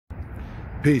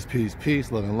Peace, peace,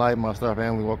 peace, love and light, my star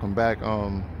family. Welcome back.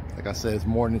 Like I said, it's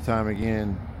morning time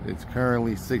again. It's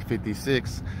currently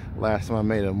 6:56. Last time I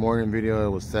made a morning video, it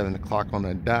was 7 o'clock on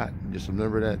the dot. Just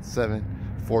remember that,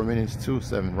 4 minutes to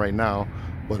 7 right now.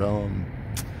 But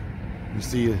you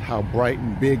see how bright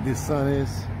and big this sun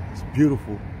is. It's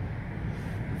beautiful.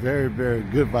 Very, very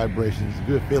good vibrations,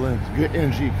 good feelings, good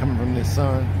energy coming from this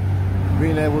sun.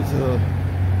 Being able to,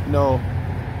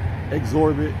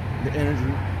 absorb it, the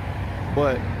energy.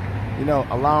 But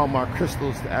allowing my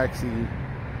crystals to actually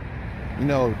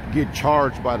get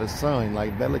charged by the sun,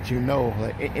 like that lets you know,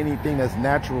 like anything that's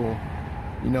natural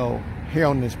here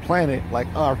on this planet, like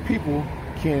our people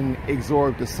can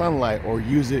absorb the sunlight or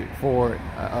use it for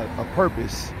a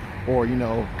purpose, or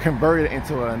convert it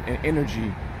into an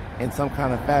energy in some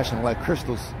kind of fashion. Like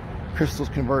crystals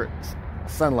convert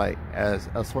sunlight as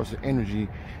a source of energy,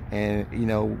 and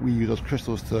we use those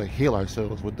crystals to heal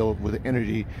ourselves with the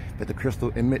energy that the crystal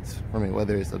emits from it,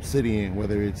 whether it's obsidian,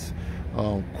 whether it's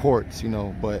quartz,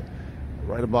 but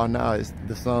right about now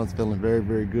the sun's feeling very,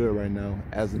 very good right now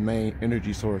as the main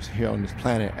energy source here on this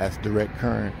planet as direct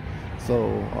current. So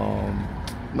I'm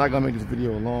not gonna make this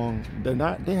video long.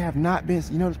 They have not been,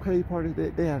 the crazy part is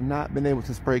that they have not been able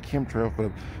to spray chemtrail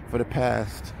for the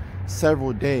past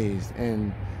several days.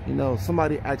 And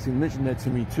somebody actually mentioned that to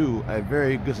me too. A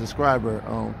very good subscriber,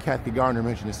 Kathy Garner,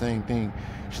 mentioned the same thing.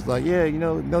 She's like, yeah,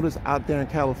 notice out there in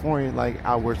California, like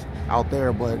we're out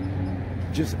there, but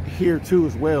just here too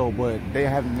as well, but they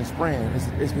haven't been spraying.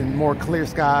 It's been more clear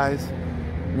skies.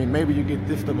 I mean, maybe you get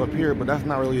this stuff up here, but that's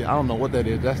not really, I don't know what that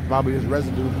is. That's probably just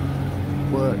residue.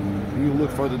 But you look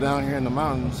further down here in the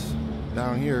mountains,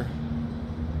 down here,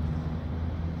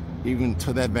 even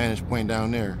to that vantage point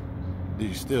down there,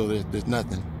 there's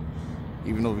nothing,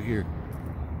 even over here.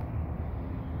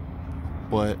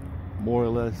 But more or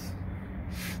less,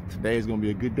 today is gonna be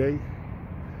a good day,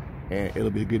 and it'll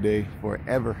be a good day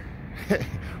forever,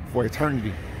 for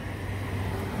eternity,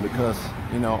 because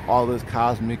all this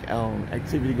cosmic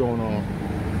activity going on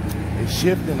is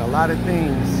shifting a lot of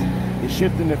things. It's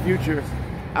shifting the future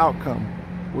outcome,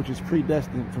 which is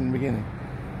predestined from the beginning.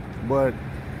 But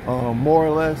more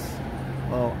or less,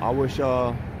 I wish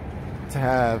y'all to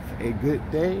have a good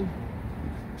day,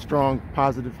 strong,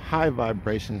 positive, high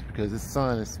vibrations, because this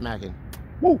sun is smacking.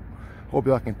 Woo! Hope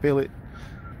y'all can feel it.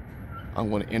 I'm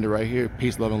going to end it right here.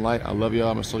 Peace, love, and light. I love y'all.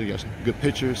 I'm going to show you guys some good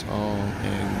pictures,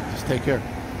 and just take care.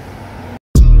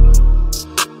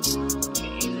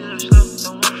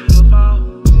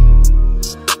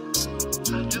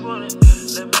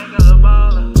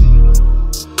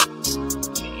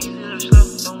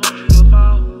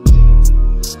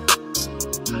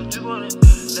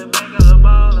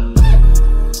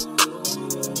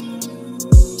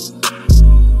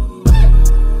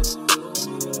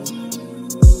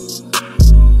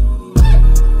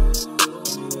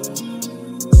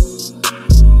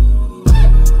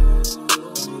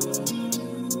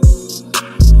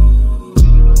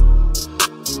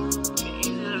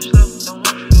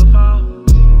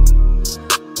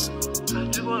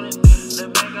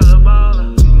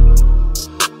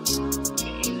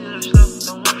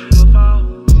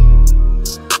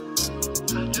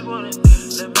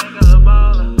 Let me get a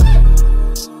baller.